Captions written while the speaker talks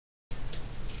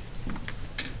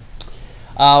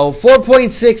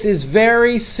4.6 is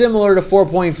very similar to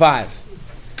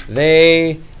 4.5.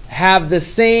 They have the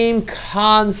same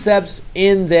concepts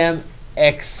in them,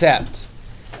 except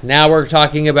now we're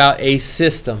talking about a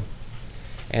system.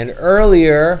 And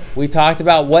earlier we talked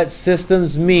about what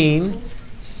systems mean.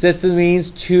 System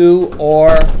means two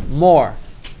or more.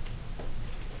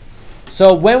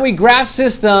 So when we graph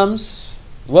systems,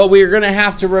 what we're going to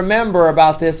have to remember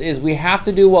about this is we have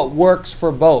to do what works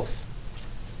for both.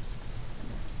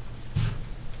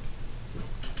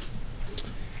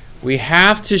 We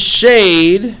have to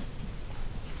shade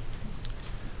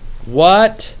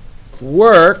what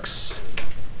works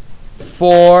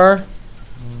for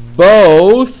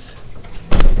both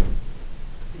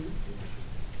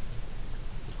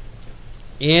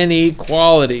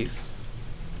inequalities.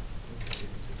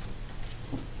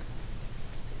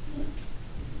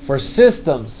 For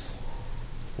systems,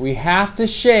 we have to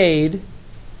shade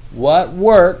what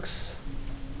works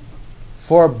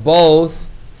for both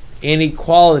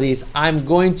inequalities. I'm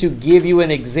going to give you an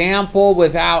example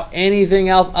without anything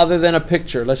else other than a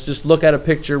picture. Let's just look at a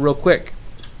picture real quick.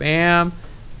 Bam,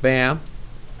 bam.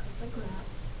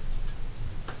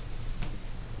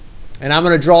 And I'm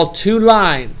going to draw two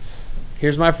lines.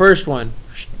 Here's my first one.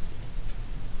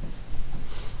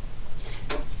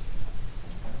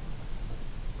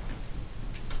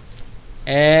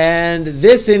 And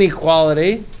this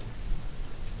inequality,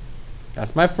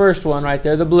 that's my first one right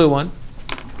there, the blue one.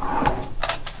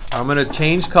 I'm going to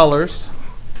change colors.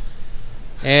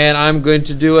 And I'm going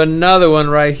to do another one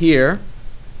right here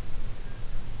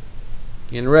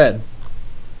in red.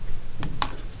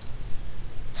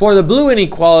 For the blue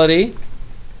inequality,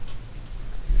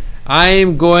 I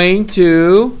am going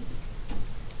to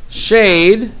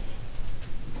shade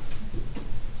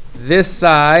this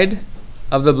side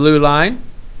of the blue line.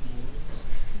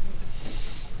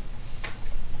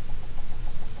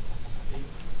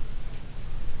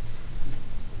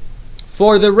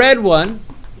 For the red one,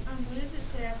 what does it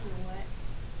say after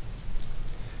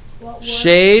what?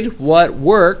 Shade what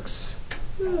works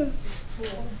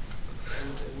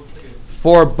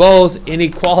for both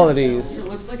inequalities. It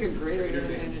looks like a grader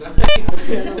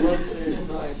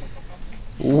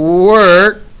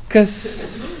Works.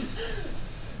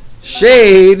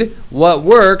 Shade what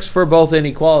works for both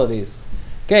inequalities.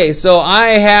 Okay, so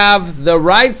I have the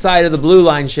right side of the blue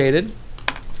line shaded.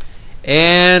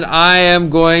 And I am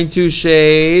going to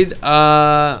shade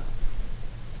above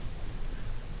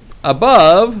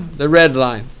the red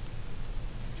line.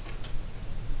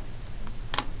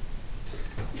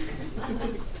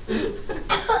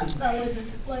 That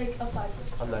looks like a 5.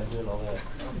 I'm not doing all that.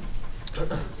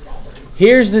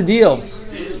 Here's the deal.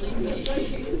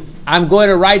 I'm going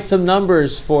to write some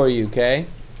numbers for you, okay?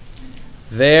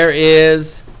 There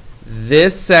is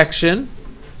this section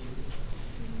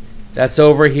that's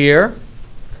over here.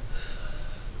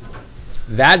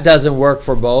 That doesn't work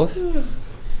for both.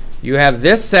 You have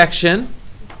this section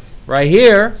right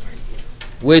here,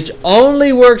 which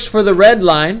only works for the red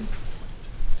line.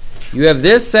 You have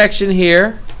this section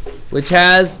here, which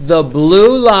has the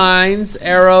blue lines,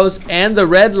 arrows, and the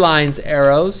red lines,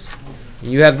 arrows.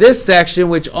 You have this section,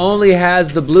 which only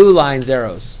has the blue lines,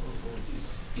 arrows.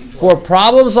 For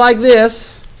problems like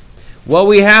this, what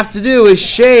we have to do is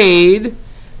shade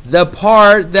the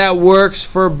part that works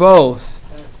for both.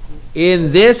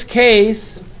 In this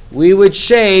case, we would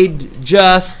shade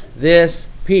just this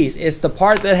piece. It's the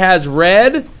part that has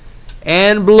red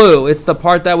and blue. It's the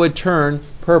part that would turn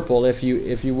purple if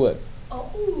you would. Oh.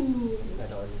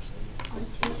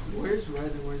 Where's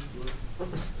red and where's blue?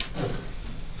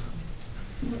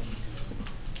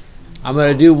 I'm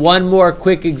going to do one more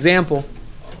quick example.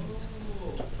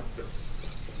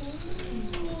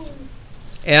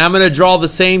 And I'm going to draw the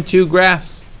same two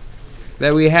graphs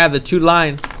that we have, the two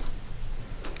lines.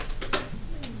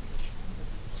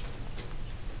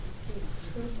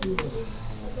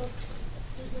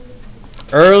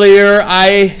 Earlier,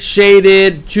 I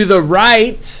shaded to the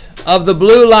right of the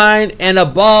blue line and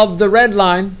above the red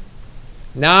line.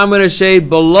 Now I'm going to shade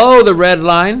below the red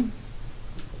line.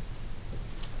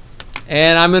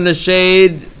 And I'm going to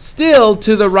shade still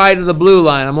to the right of the blue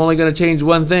line. I'm only going to change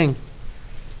one thing.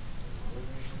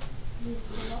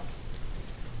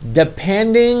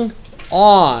 Depending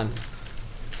on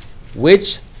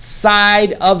which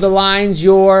side of the lines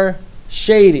you're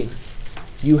shading,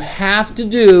 you have to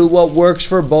do what works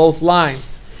for both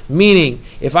lines. Meaning,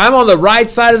 if I'm on the right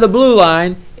side of the blue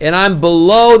line and I'm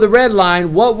below the red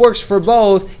line, what works for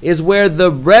both is where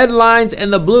the red lines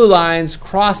and the blue lines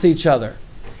cross each other.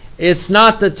 It's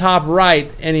not the top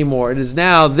right anymore. It is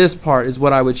now this part is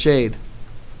what I would shade.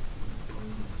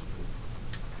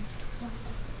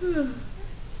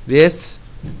 This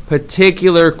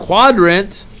particular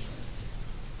quadrant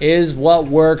is what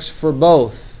works for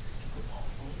both.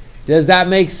 Does that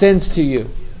make sense to you?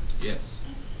 Yes.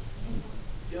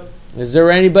 Is there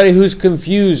anybody who's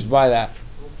confused by that?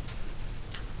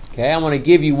 Okay, I'm going to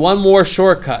give you one more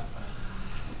shortcut.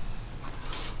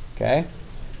 Okay?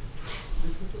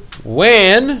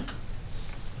 When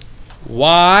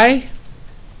y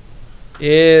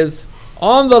is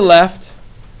on the left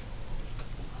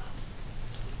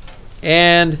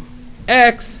and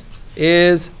x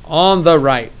is on the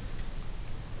right.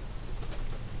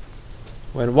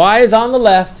 When y is on the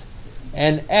left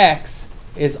and x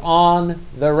is on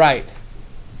the right.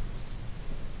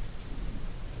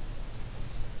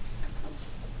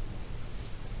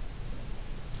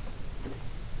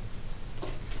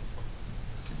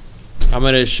 I'm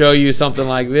going to show you something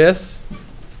like this.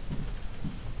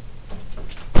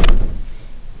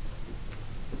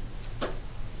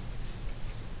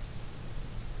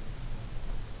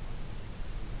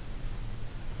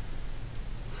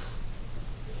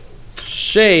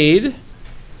 Shade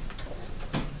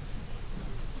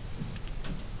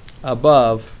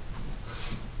above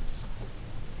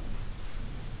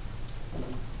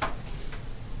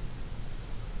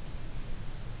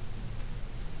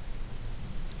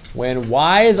when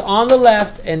y is on the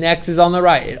left and x is on the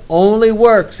right. It only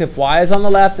works if y is on the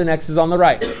left and x is on the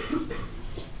right.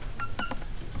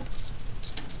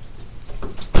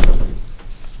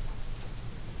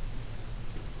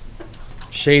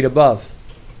 Shade above.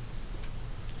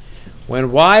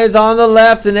 When y is on the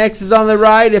left and x is on the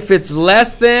right, if it's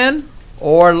less than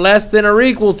or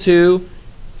equal to,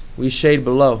 we shade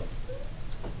below.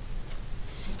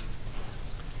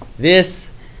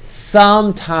 This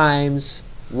sometimes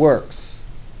works.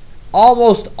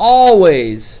 Almost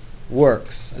always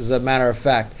works, as a matter of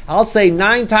fact. I'll say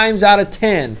 9 times out of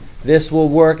 10 this will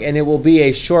work, and it will be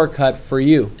a shortcut for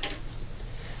you.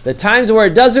 The times where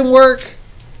it doesn't work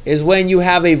is when you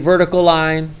have a vertical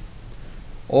line,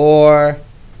 or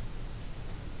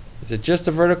is it just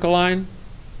a vertical line?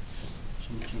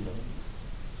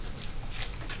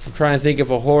 I'm trying to think if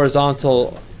a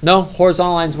horizontal, no,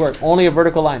 horizontal lines work, only a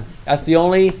vertical line. That's the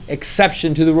only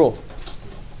exception to the rule.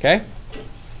 Okay?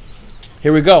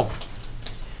 Here we go.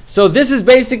 So this is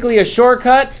basically a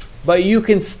shortcut, but you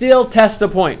can still test a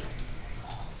point.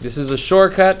 This is a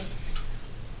shortcut,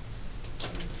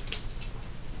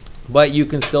 but you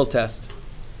can still test.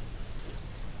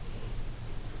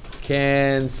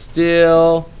 Can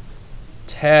still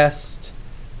test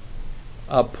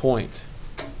a point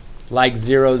like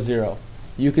 0, 0.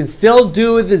 You can still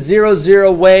do it the 0,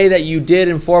 0 way that you did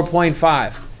in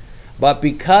 4.5. But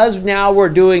because now we're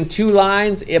doing 2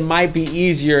 lines, it might be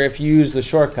easier if you use the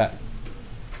shortcut.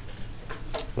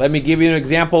 Let me give you an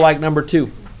example like number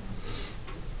 2.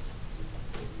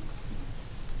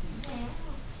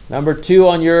 Number 2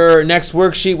 on your next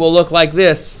worksheet will look like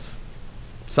this.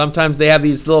 Sometimes they have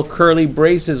these little curly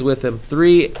braces with them.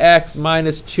 3x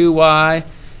minus 2y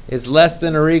is less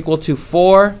than or equal to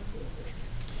 4.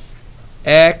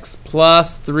 X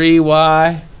plus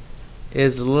 3y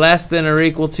is less than or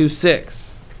equal to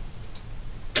 6.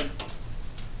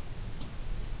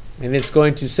 And it's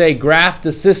going to say graph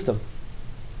the system.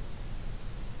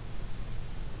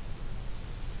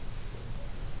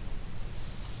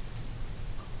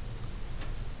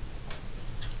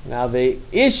 Now the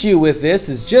issue with this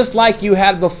is just like you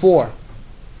had before.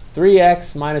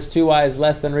 3x minus 2y is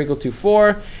less than or equal to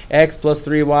 4. X plus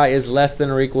 3y is less than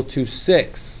or equal to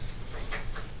 6.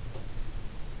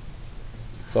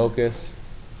 Focus.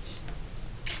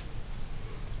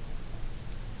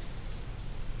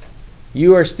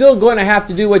 You are still going to have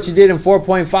to do what you did in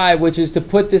 4.5, which is to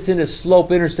put this into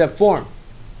slope-intercept form.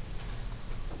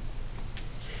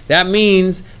 That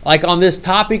means, like on this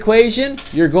top equation,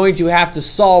 you're going to have to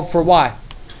solve for y.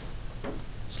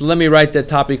 So let me write that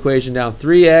top equation down.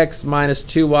 3x minus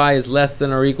 2y is less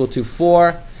than or equal to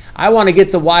 4. I want to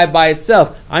get the y by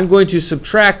itself. I'm going to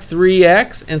subtract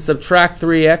 3x and subtract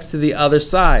 3x to the other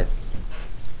side.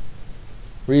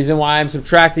 Reason why I'm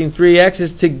subtracting 3x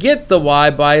is to get the y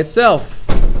by itself.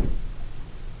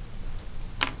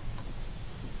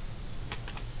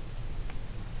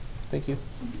 Thank you.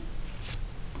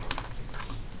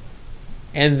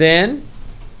 And then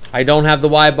I don't have the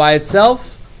y by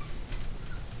itself.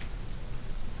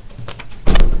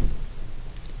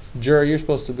 Jur, you're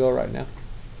supposed to go right now.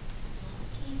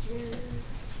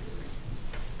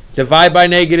 Divide by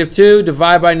 -2,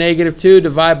 divide by -2,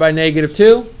 divide by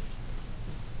 -2.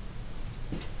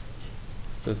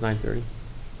 So it's 930.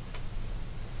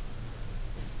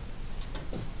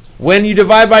 When you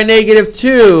divide by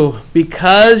 -2,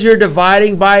 because you're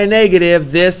dividing by a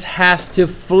negative, this has to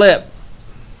flip.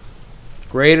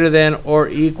 Greater than or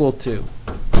equal to.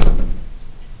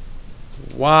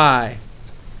 Why?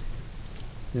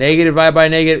 Negative divided by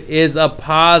negative is a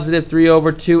positive 3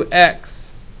 over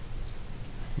 2x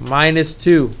minus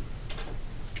 2.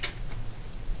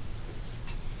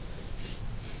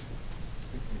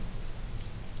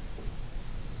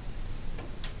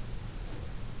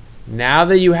 Now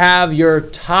that you have your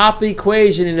top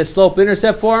equation in the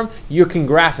slope-intercept form, you can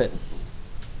graph it.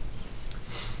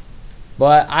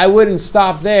 But I wouldn't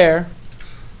stop there.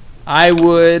 I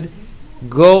would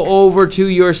go over to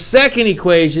your second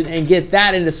equation and get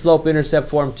that into slope-intercept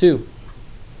form too.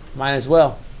 Might as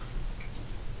well.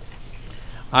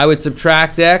 I would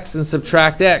subtract x and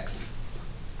subtract x.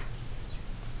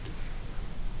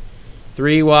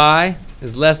 3y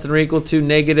is less than or equal to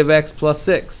negative x plus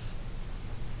 6.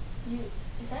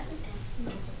 Is that an F?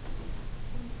 No, it's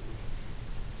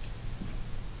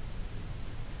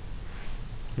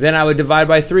Then I would divide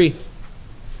by 3.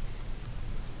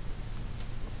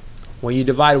 When you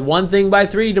divide one thing by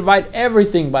 3, you divide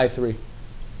everything by 3.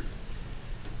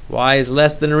 Y is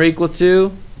less than or equal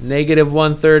to negative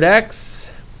 1/3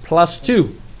 x plus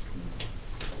 2.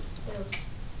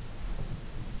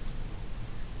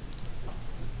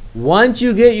 Once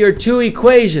you get your two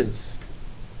equations,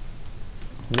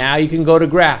 now you can go to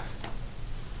graph.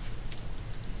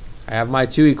 I have my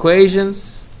two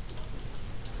equations.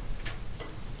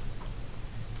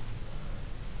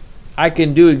 I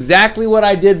can do exactly what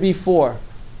I did before.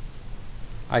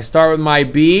 I start with my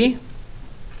b,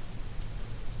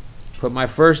 put my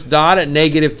first dot at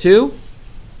 -2.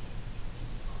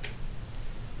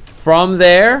 From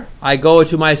there, I go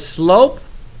to my slope,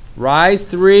 rise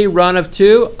 3, run of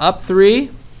 2, up 3,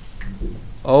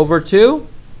 over 2,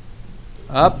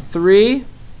 up 3,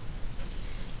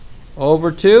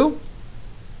 over 2.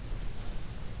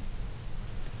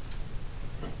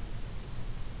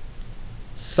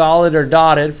 Solid or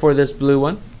dotted for this blue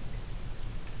one.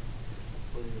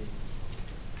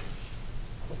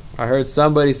 I heard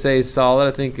somebody say solid.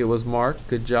 I think it was Mark.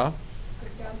 Good job.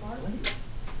 Good job,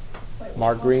 Mark.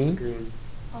 Mark Green.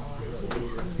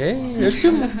 Hey, there's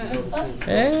two.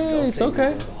 Hey, it's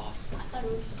okay.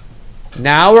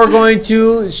 Now we're going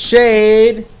to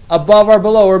shade above or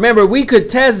below. Remember, we could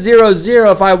test 0,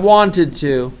 0 if I wanted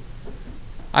to.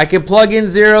 I can plug in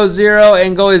 0, 0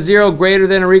 and go as 0 greater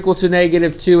than or equal to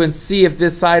 -2 and see if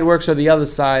this side works or the other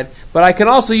side. But I can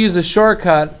also use a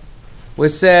shortcut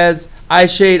which says I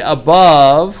shade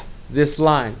above this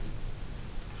line.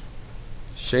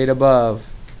 Shade above.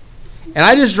 And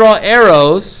I just draw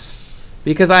arrows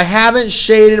because I haven't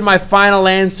shaded my final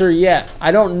answer yet.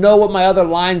 I don't know what my other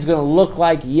line is going to look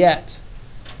like yet.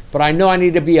 But I know I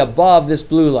need to be above this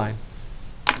blue line.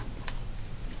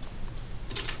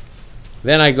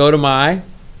 Then I go to my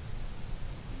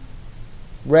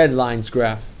red lines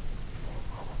graph.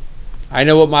 I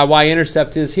know what my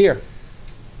y-intercept is here.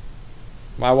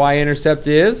 My y-intercept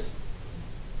is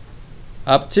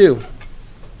up 2.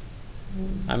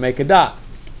 I make a dot.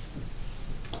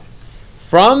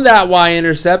 From that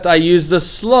y-intercept, I use the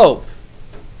slope.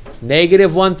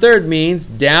 Negative 1/3 means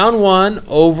down 1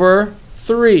 over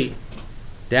 3.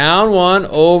 Down 1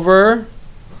 over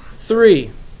 3.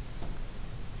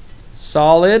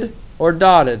 Solid or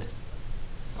dotted?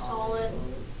 Solid.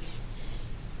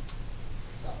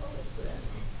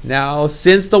 Now,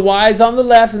 since the y is on the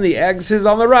left and the x is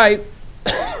on the right,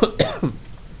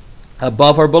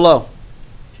 above or below?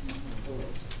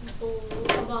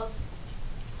 Above.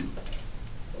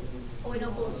 Oh, wait,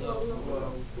 no,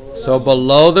 below. So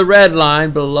below the red line,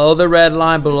 below the red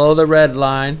line, below the red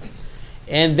line.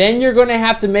 And then you're going to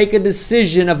have to make a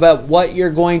decision about what you're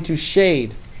going to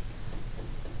shade.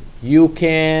 You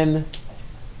can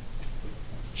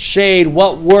shade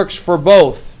what works for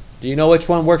both. Do you know which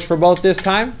one works for both this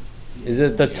time? Is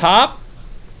it the top?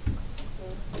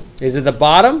 Is it the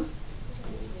bottom?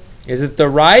 Is it the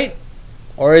right?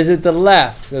 Or is it the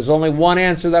left? There's only one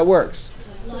answer that works.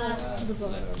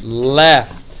 Left.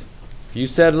 Left. If you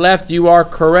said left, you are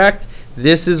correct.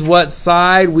 This is what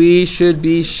side we should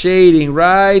be shading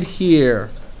right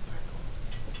here.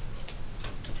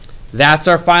 That's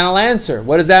our final answer.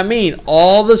 What does that mean?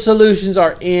 All the solutions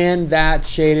are in that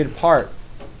shaded part.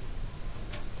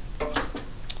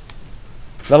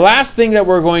 The last thing that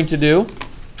we're going to do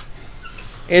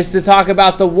is to talk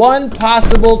about the one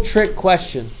possible trick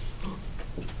question.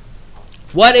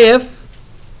 What if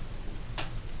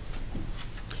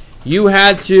you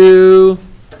had two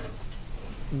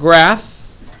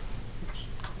graphs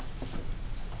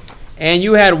and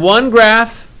you had one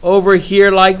graph over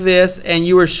here like this, and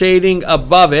you were shading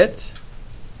above it,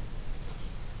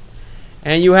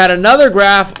 and you had another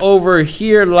graph over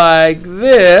here like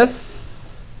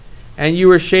this, and you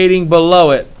were shading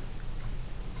below it.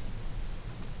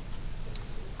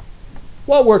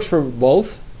 What works for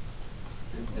both?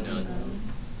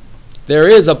 There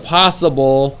is a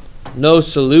possible no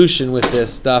solution with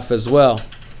this stuff as well.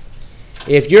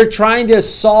 If you're trying to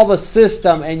solve a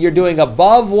system and you're doing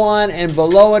above one and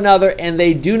below another and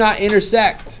they do not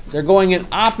intersect, they're going in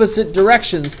opposite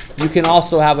directions, you can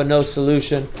also have a no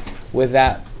solution with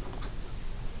that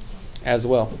as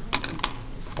well.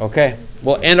 Okay,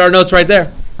 we'll end our notes right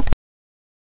there.